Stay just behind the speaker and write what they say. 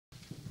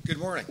Good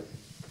morning.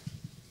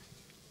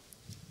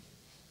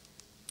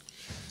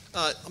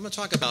 I'm going to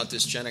talk about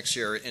DiscGenics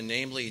here, and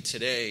namely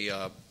today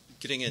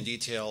getting in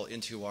detail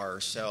into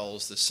our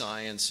cells, the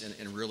science,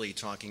 and really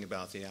talking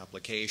about the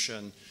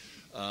application.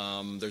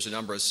 There's a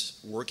number of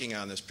us working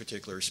on this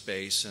particular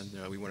space,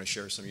 and we want to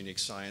share some unique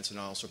science and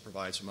also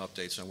provide some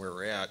updates on where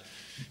we're at.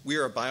 We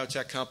are a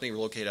biotech company. We're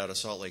located out of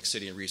Salt Lake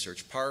City and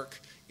Research Park,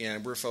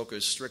 and we're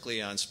focused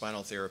strictly on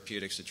spinal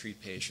therapeutics to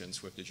treat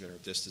patients with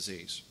degenerative disc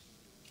disease.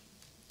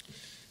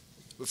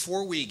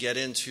 Before we get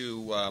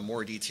into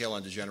more detail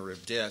on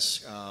degenerative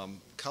disc,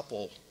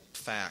 couple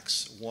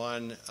facts.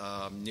 One,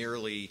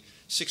 nearly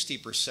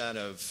 60%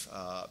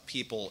 of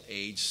people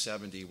age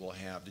 70 will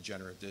have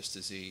degenerative disc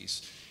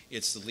disease.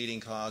 It's the leading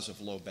cause of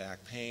low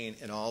back pain,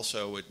 and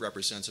also it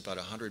represents about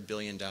a $100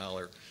 billion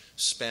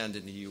spend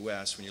in the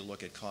U.S. when you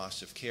look at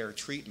cost of care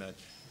treatment,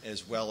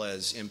 as well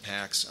as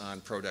impacts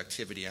on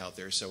productivity out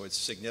there. So it's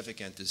a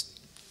significant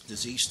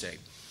disease state.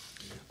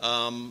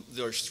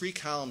 There's three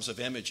columns of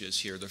images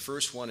here. The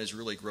first one is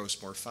really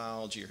gross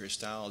morphology or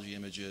histology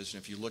images,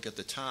 and if you look at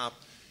the top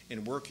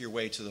and work your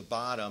way to the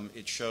bottom,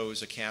 it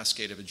shows a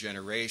cascade of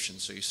degeneration.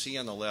 So you see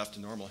on the left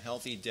a normal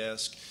healthy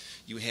disc.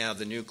 You have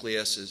the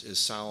nucleus is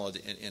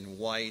solid and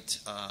white,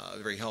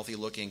 very healthy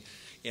looking,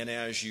 and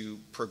as you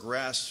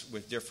progress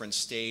with different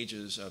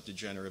stages of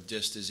degenerative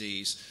disc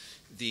disease,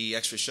 the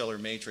extracellular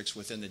matrix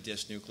within the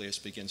disc nucleus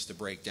begins to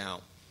break down.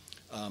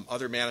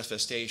 Other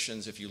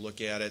manifestations, if you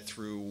look at it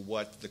through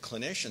what the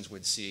clinicians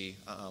would see,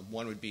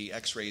 one would be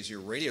x-rays or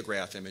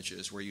radiograph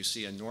images where you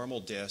see a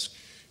normal disc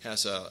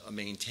has a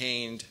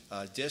maintained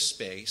disc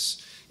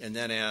space, and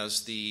then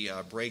as the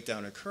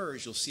breakdown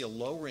occurs, you'll see a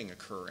lowering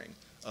occurring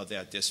of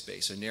that disc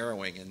space, a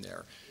narrowing in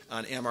there.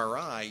 On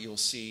MRI, you'll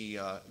see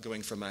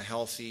going from a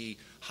healthy,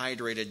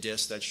 hydrated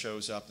disc that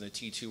shows up in the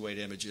T2-weight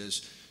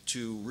images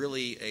to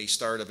really a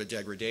start of a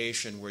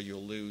degradation where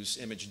you'll lose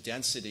image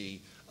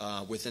density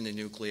within the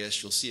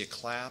nucleus. You'll see a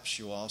collapse.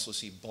 You'll also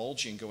see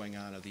bulging going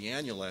on of the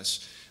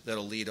annulus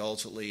that'll lead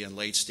ultimately in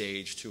late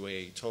stage to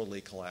a totally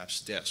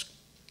collapsed disc.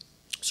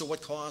 So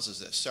what causes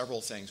this?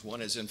 Several things.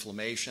 One is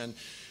inflammation.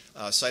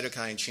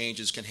 Cytokine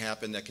changes can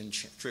happen that can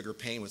trigger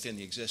pain within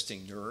the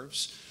existing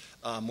nerves.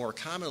 More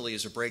commonly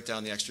is a breakdown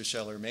in the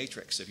extracellular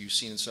matrix. If you've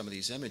seen in some of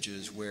these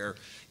images where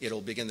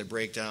it'll begin to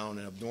break down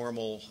and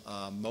abnormal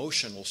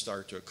motion will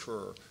start to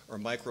occur, or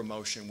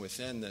micromotion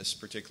within this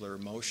particular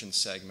motion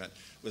segment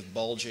with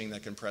bulging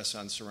that can press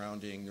on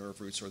surrounding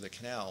nerve roots or the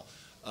canal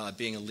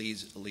being a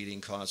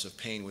leading cause of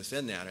pain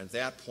within that. And at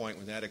that point,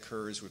 when that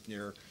occurs with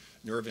near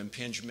nerve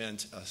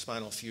impingement,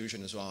 spinal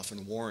fusion is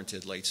often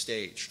warranted late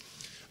stage.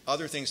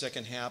 Other things that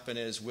can happen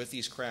is with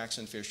these cracks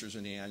and fissures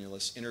in the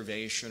annulus,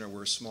 innervation or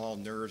where small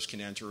nerves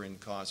can enter and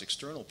cause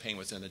external pain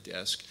within the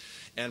disc,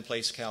 and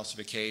place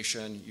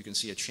calcification. You can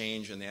see a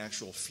change in the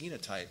actual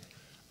phenotype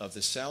of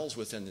the cells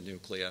within the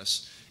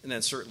nucleus, and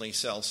then certainly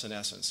cell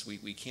senescence.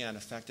 We can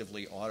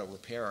effectively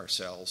auto-repair our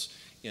cells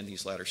in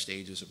these latter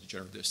stages of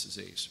degenerative disc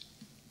disease.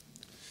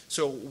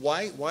 So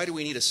why do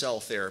we need a cell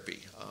therapy?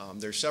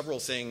 There's several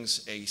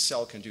things a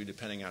cell can do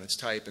depending on its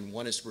type, and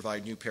one is to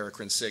provide new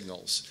paracrine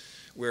signals,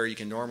 where you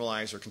can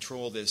normalize or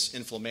control this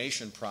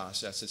inflammation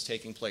process that's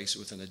taking place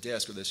within the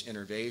disc, or this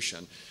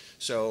innervation.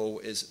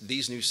 So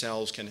these new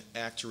cells can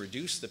act to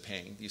reduce the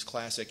pain, these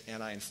classic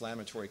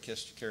anti-inflammatory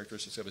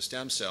characteristics of a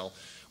stem cell,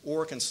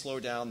 or can slow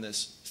down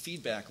this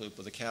feedback loop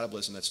of the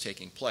catabolism that's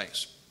taking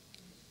place.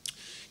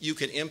 You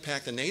can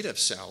impact the native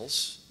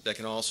cells that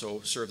can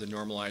also serve to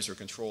normalize or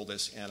control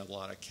this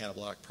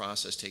catabolic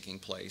process taking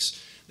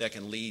place that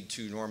can lead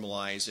to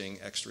normalizing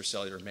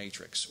extracellular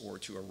matrix or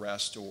to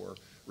arrest or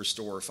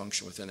restore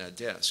function within that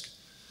disc.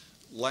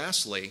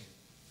 Lastly,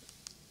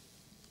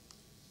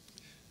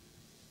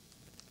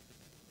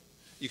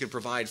 you can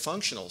provide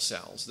functional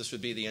cells. This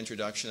would be the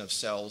introduction of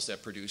cells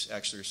that produce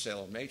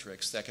extracellular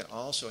matrix that can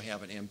also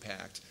have an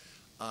impact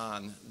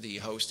on the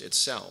host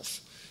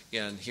itself.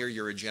 And here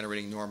you're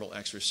generating normal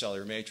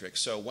extracellular matrix.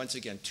 So once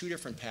again, two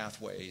different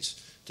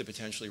pathways to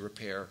potentially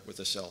repair with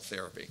a cell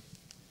therapy.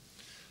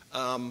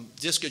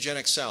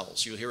 Discogenic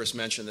cells, you'll hear us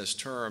mention this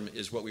term,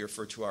 is what we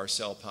refer to our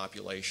cell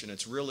population.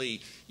 It's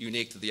really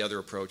unique to the other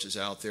approaches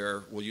out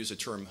there. We'll use the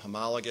term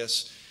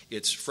homologous.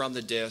 It's from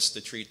the disc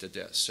to treat the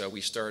disc. So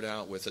we start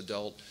out with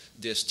adult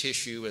disc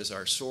tissue as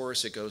our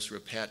source. It goes through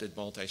a patented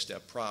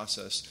multi-step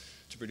process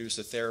to produce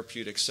a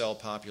therapeutic cell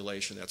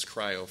population that's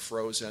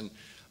cryo-frozen.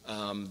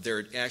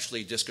 They're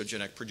actually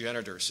discogenic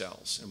progenitor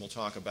cells, and we'll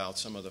talk about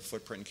some of the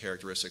footprint and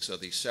characteristics of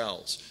these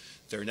cells.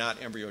 They're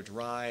not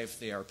embryo-derived.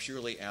 They are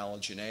purely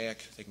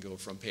allogeneic. They can go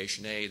from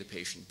patient A to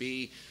patient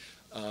B,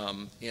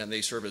 and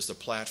they serve as the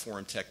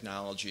platform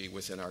technology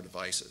within our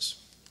devices.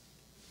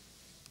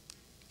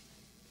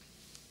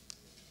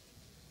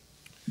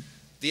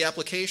 The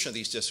application of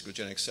these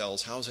discogenic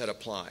cells, how is that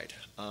applied?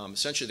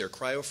 Essentially, they're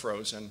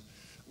cryo-frozen.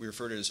 We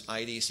refer to it as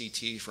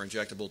IDCT for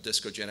injectable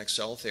discogenic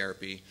cell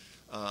therapy.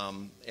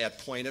 At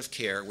point of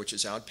care, which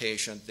is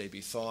outpatient, they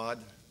be thawed.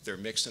 They're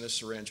mixed in a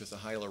syringe with a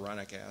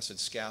hyaluronic acid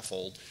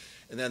scaffold.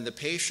 And then the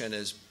patient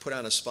is put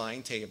on a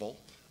spine table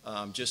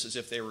just as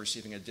if they were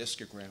receiving a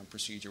discogram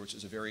procedure, which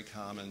is a very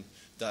common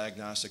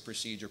diagnostic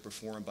procedure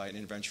performed by an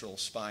interventional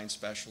spine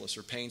specialist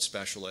or pain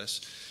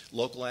specialist.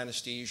 Local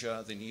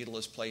anesthesia, the needle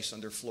is placed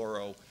under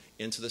fluoro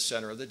into the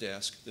center of the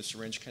disc, the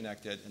syringe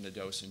connected, and the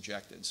dose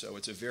injected. So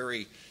it's a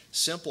very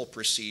simple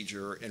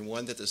procedure and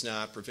one that does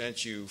not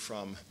prevent you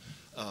from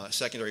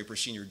secondary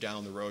procedure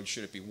down the road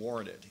should it be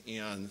warranted.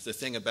 And the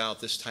thing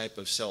about this type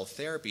of cell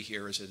therapy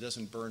here is it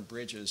doesn't burn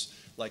bridges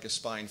like a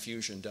spine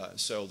fusion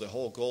does. So the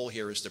whole goal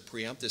here is to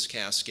preempt this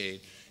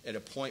cascade at a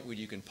point where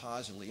you can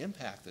positively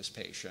impact this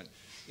patient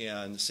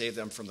and save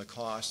them from the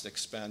cost,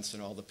 expense,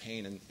 and all the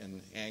pain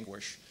and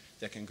anguish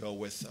that can go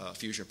with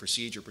fusion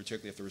procedure,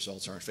 particularly if the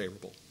results aren't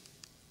favorable.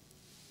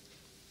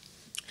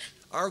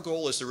 Our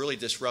goal is to really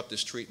disrupt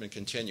this treatment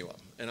continuum.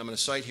 And I'm going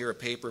to cite here a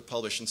paper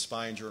published in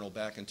Spine Journal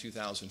back in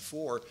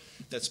 2004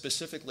 that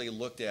specifically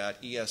looked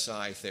at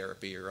ESI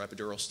therapy, or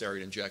epidural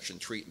steroid injection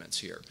treatments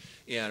here.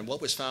 And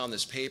what was found in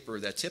this paper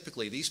that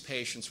typically these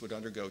patients would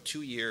undergo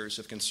 2 years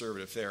of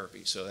conservative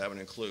therapy. So that would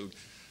include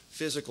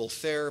physical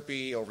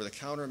therapy,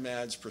 over-the-counter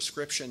meds,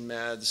 prescription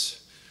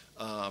meds,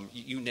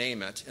 you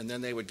name it, and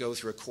then they would go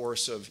through a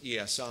course of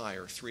ESI,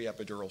 or 3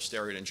 epidural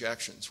steroid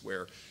injections,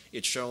 where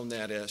it's shown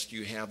that as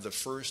you have the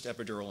first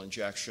epidural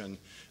injection,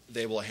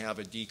 they will have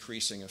a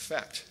decreasing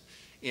effect.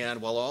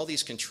 And while all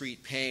these can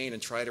treat pain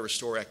and try to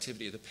restore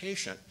activity of the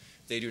patient,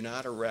 they do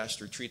not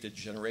arrest or treat the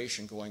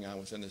degeneration going on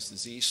within this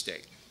disease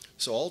state.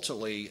 So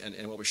ultimately,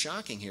 and what was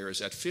shocking here is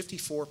that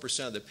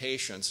 54% of the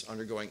patients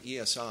undergoing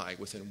ESI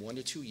within 1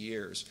 to 2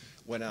 years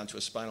went on to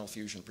a spinal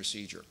fusion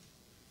procedure.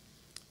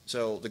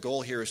 So the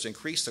goal here is to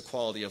increase the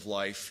quality of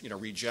life,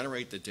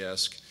 regenerate the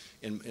disc,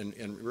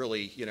 and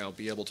really,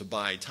 be able to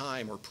buy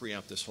time or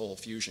preempt this whole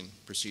fusion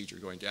procedure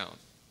going down.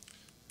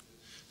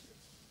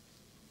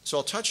 So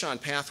I'll touch on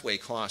pathway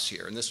costs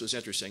here, and this was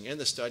interesting. In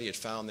the study, it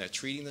found that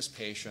treating this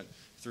patient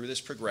through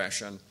this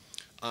progression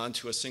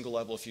onto a single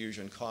level of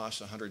fusion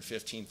costs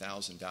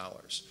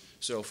 $115,000.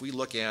 So if we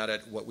look at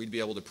it, what we'd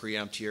be able to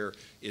preempt here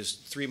is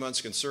 3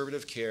 months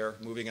conservative care,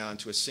 moving on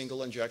to a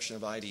single injection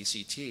of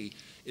IDCT,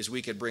 is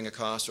we could bring a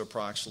cost of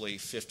approximately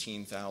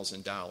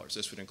 $15,000.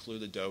 This would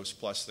include the dose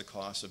plus the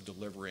cost of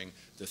delivering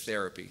the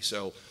therapy.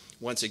 So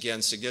once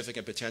again,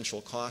 significant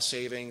potential cost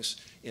savings,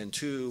 and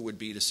 2 would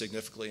be to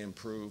significantly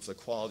improve the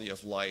quality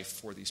of life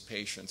for these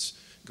patients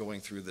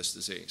going through this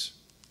disease.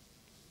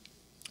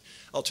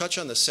 I'll touch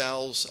on the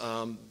cells.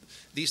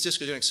 These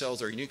discogenic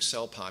cells are a unique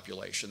cell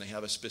population. They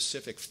have a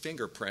specific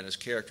fingerprint as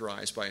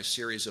characterized by a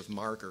series of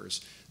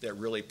markers that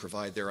really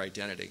provide their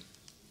identity.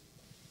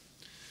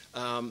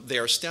 They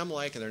are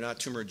stem-like and they're not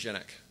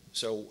tumorigenic.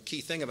 So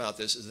key thing about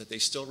this is that they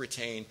still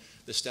retain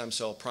the stem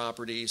cell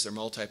properties. They're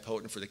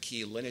multipotent for the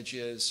key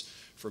lineages,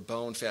 for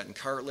bone, fat, and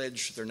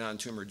cartilage. They're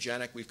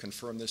non-tumorigenic. We've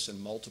confirmed this in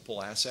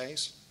multiple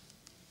assays.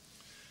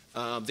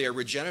 They are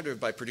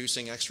regenerative by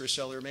producing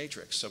extracellular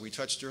matrix. So we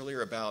touched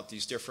earlier about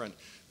these different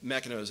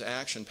mechanisms,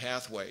 action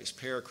pathways,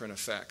 paracrine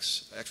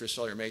effects,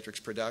 extracellular matrix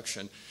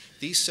production.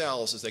 These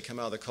cells, as they come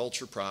out of the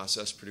culture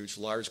process, produce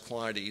large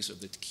quantities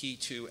of the key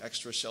 2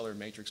 extracellular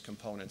matrix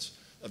components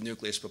of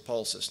nucleus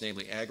pulposus,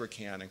 namely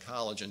aggrecan and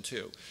collagen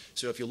 2.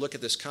 So if you look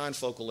at this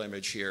confocal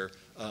image here,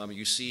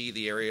 you see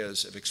the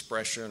areas of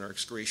expression or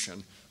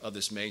excretion of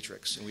this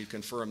matrix. And we've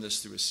confirmed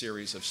this through a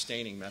series of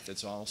staining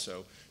methods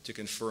also to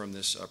confirm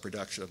this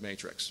production of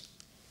matrix.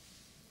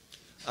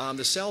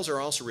 The cells are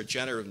also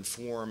regenerative and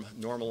form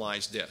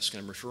normalized disc.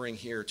 And I'm referring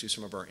here to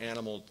some of our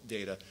animal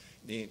data,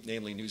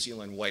 namely New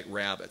Zealand white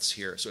rabbits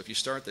here. So if you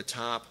start at the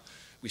top,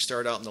 we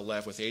start out on the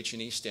left with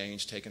H&E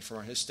stains taken from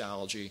our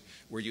histology,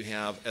 where you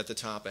have at the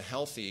top a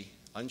healthy,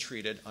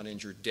 untreated,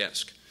 uninjured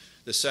disc.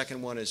 The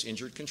second one is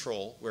injured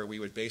control, where we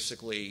would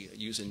basically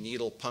use a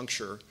needle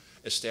puncture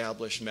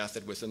established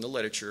method within the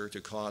literature to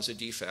cause a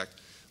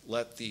defect,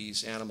 let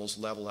these animals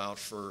level out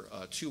for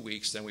 2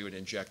 weeks, then we would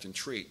inject and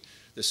treat.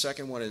 The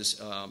second one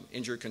is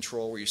injured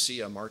control, where you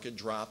see a marked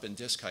drop in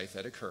disc height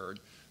that occurred.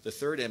 The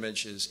third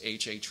image is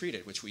HA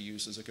treated, which we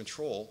use as a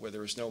control, where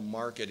there is no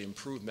marked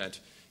improvement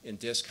in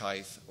disc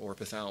height or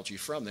pathology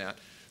from that.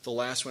 The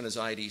last one is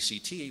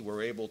IDCT, where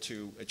we're able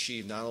to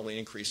achieve not only an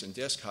increase in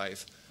disc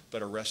height,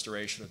 but a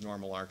restoration of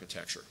normal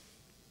architecture.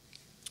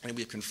 And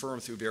we've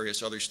confirmed through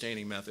various other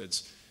staining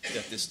methods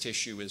that this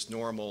tissue is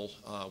normal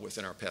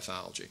within our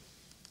pathology.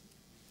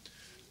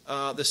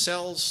 The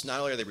cells,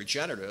 not only are they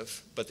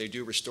regenerative, but they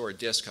do restore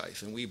disc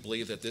height, and we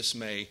believe that this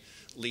may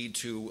lead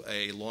to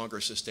a longer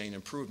sustained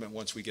improvement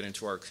once we get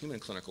into our human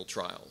clinical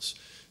trials.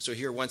 So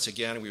here, once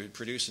again, we would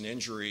produce an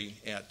injury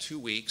at 2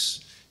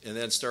 weeks, and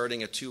then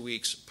starting at 2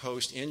 weeks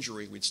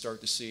post-injury, we'd start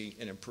to see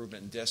an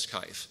improvement in disc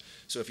height.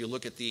 So if you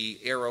look at the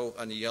arrow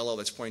on the yellow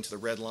that's pointing to the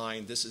red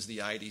line, this is the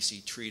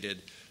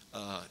IDC-treated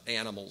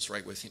animals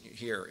right within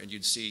here, and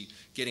you'd see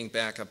getting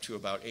back up to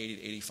about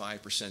 80 to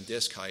 85%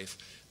 disc height.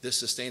 This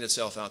sustained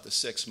itself out to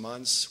 6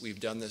 months. We've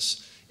done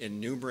this in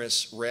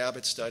numerous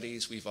rabbit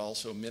studies. We've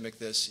also mimicked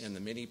this in the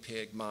mini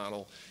pig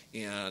model,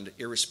 and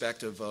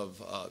irrespective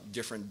of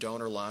different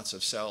donor lots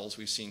of cells,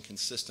 we've seen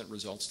consistent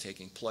results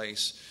taking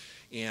place,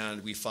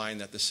 and we find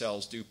that the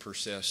cells do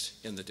persist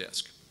in the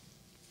disc.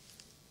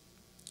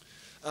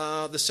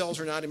 The cells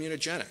are not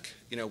immunogenic.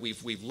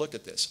 We've looked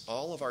at this.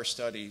 All of our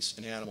studies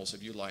in animals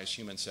have utilized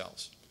human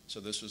cells. So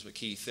this was a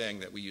key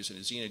thing that we use in a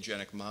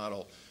xenogenic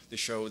model to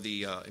show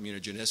the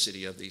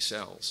immunogenicity of these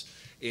cells.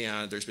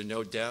 And there's been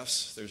no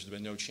deaths. There's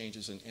been no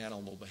changes in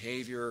animal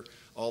behavior.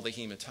 All the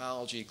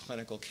hematology,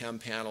 clinical chem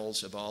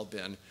panels have all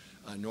been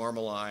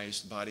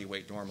normalized, body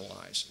weight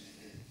normalized.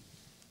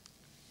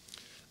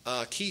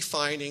 Key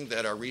finding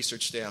that our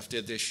research staff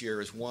did this year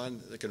is,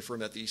 one, to confirm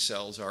that these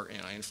cells are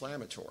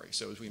anti-inflammatory.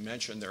 So as we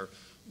mentioned, they're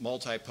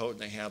multipotent.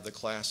 They have the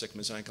classic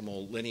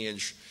mesenchymal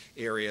lineage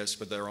areas,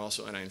 but they're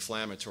also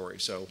anti-inflammatory.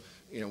 So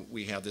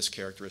we have this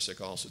characteristic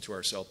also to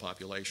our cell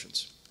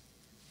populations.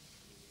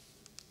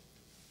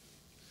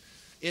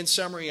 In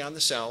summary on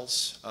the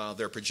cells,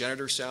 they're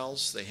progenitor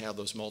cells. They have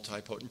those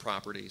multipotent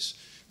properties.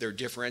 They're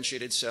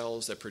differentiated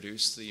cells that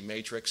produce the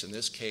matrix, in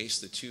this case,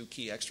 the two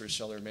key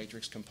extracellular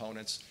matrix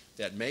components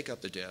that make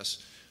up the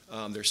disc.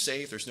 They're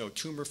safe. There's no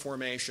tumor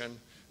formation.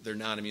 They're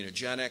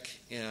non-immunogenic,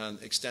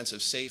 and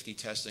extensive safety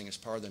testing is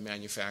part of the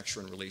manufacture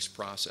and release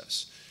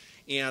process.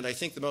 And I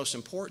think the most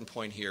important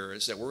point here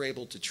is that we're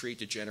able to treat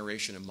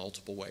degeneration in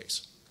multiple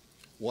ways.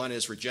 One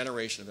is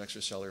regeneration of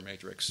extracellular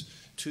matrix.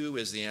 Two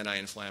is the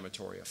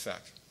anti-inflammatory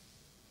effect.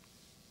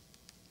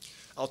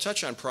 I'll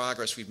touch on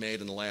progress we've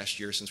made in the last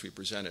year since we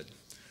presented.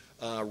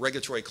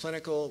 Regulatory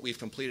clinical, we've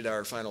completed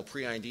our final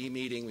pre-IND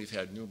meeting. We've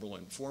had numerous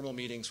informal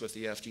meetings with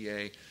the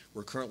FDA.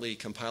 We're currently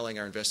compiling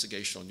our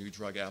investigational new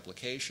drug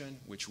application,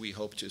 which we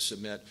hope to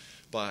submit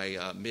by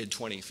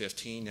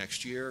mid-2015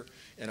 next year,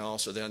 and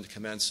also then to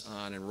commence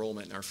on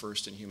enrollment in our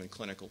first in-human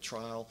clinical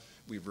trial.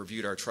 We've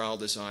reviewed our trial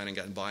design and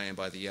gotten buy-in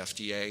by the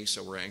FDA,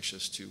 so we're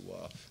anxious to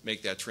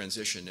make that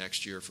transition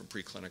next year from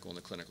preclinical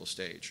into clinical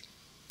stage.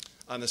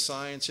 On the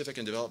scientific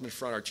and development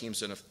front, our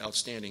team's done an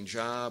outstanding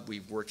job.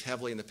 We've worked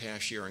heavily in the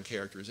past year on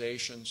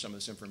characterization. Some of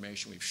this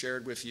information we've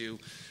shared with you.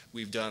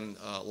 We've done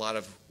a lot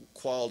of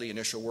quality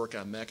initial work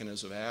on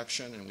mechanism of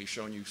action, and we've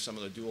shown you some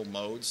of the dual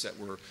modes that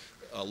we're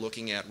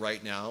looking at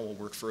right now. We'll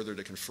work further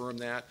to confirm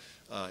that.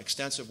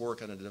 Extensive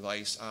work on the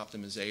device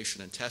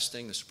optimization and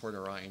testing to support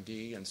our IND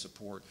and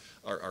support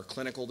our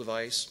clinical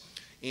device,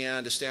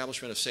 and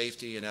establishment of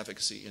safety and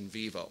efficacy in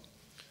vivo.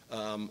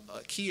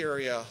 A key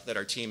area that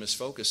our team is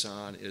focused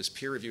on is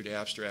peer-reviewed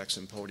abstracts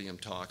and podium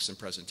talks and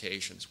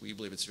presentations. We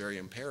believe it's very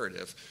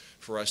imperative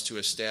for us to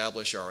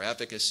establish our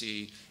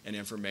efficacy and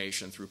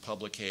information through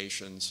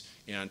publications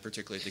and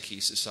particularly at the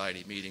key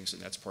society meetings,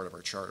 and that's part of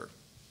our charter.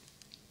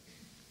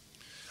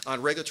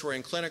 On regulatory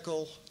and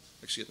clinical,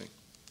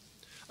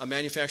 on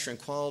manufacturing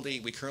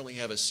quality, we currently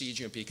have a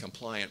CGMP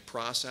compliant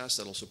process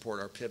that will support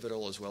our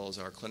pivotal as well as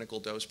our clinical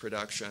dose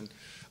production.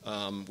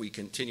 We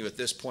continue at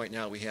this point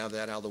now, we have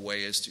that out of the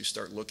way, is to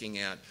start looking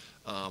at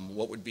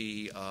what would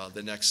be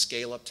the next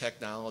scale-up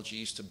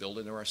technologies to build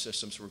into our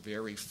systems. We're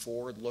very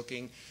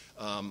forward-looking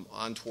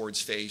on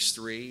towards phase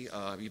 3,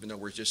 even though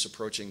we're just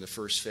approaching the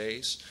first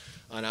phase.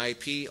 On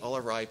IP, all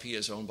of our IP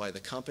is owned by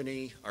the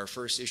company. Our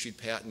first issued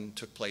patent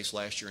took place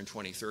last year in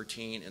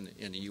 2013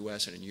 in the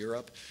US and in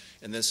Europe.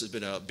 And this has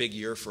been a big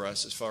year for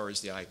us as far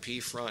as the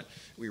IP front.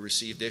 We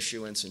received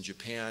issuance in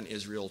Japan,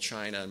 Israel,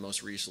 China, and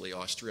most recently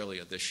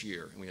Australia this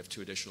year. And we have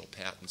 2 additional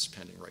patents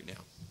pending right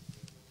now.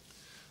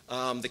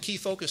 The key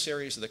focus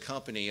areas of the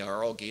company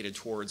are all gated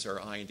towards our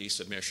IND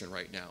submission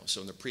right now.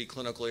 So in the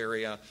preclinical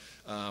area,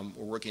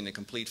 we're working to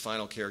complete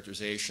final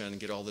characterization,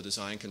 get all the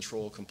design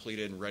control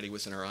completed and ready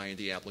within our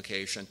IND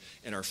application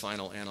and our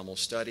final animal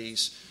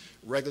studies.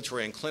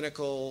 Regulatory and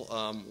clinical,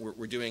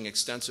 we're doing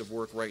extensive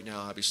work right now,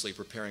 obviously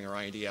preparing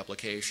our IND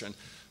application,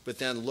 but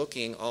then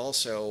looking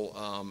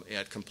also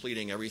at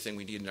completing everything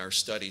we need in our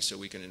study so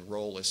we can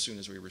enroll as soon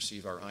as we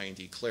receive our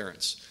IND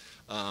clearance.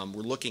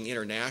 We're looking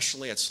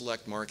internationally at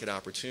select market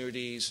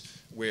opportunities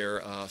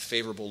where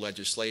favorable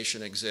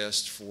legislation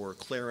exists for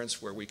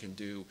clearance, where we can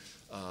do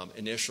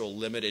initial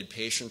limited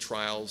patient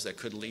trials that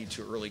could lead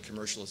to early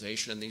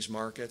commercialization in these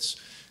markets.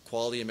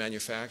 Quality of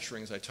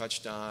manufacturing, as I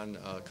touched on,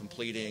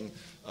 completing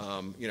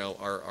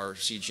our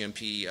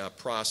CGMP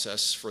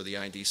process for the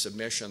IND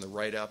submission, the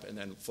write-up, and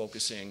then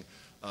focusing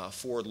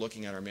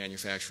forward-looking at our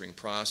manufacturing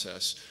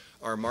process.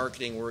 Our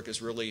marketing work is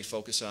really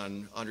focused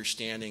on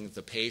understanding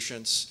the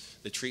patients,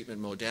 the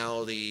treatment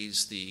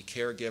modalities, the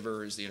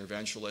caregivers, the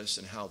interventionalists,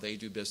 and how they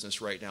do business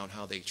right now and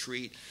how they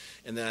treat,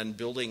 and then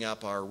building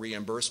up our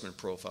reimbursement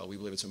profile. We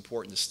believe it's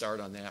important to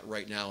start on that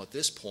right now at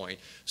this point,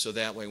 so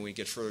that way when we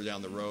get further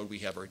down the road, we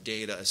have our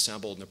data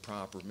assembled in a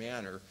proper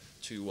manner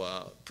to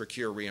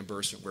procure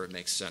reimbursement where it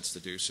makes sense to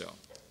do so.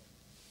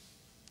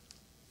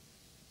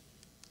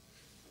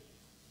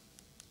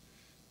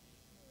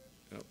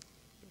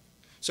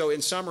 So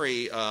in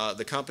summary,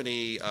 the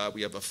company,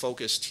 we have a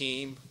focused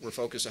team. We're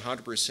focused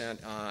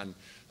 100% on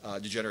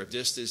degenerative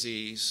disc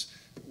disease.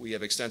 We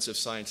have extensive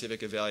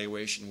scientific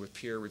evaluation with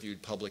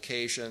peer-reviewed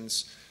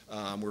publications.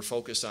 We're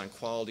focused on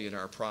quality in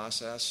our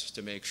process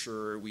to make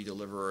sure we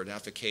deliver an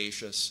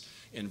efficacious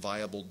and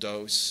viable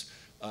dose,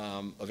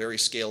 a very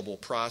scalable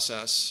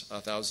process,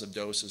 thousands of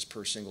doses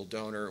per single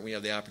donor. We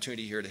have the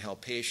opportunity here to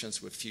help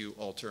patients with few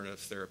alternative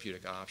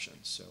therapeutic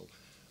options. So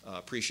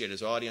Appreciate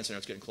his audience. I know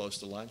it's getting close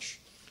to lunch.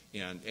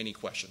 And any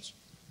questions?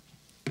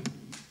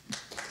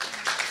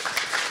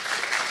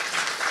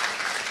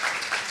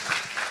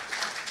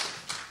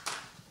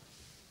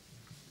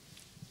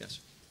 Yes?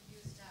 You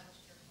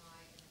established your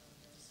high and low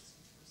doses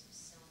in terms of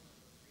cell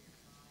number for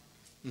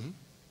your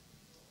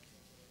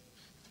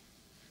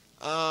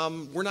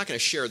trial. We're not going to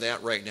share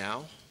that right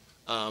now,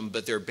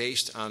 but they're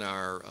based on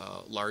our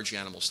large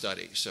animal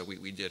study. So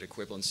we did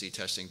equivalency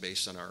testing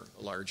based on our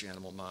large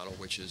animal model,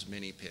 which is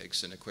mini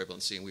pigs and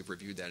equivalency, and we've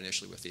reviewed that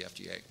initially with the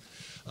FDA.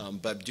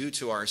 But due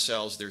to our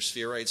cells, they're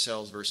spheroid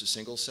cells versus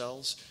single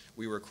cells,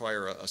 we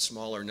require a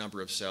smaller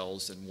number of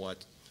cells than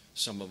what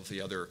some of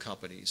the other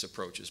companies'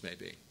 approaches may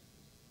be.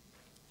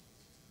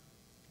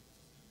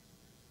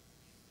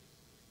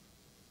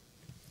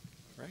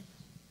 All right?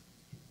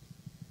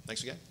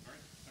 Thanks again.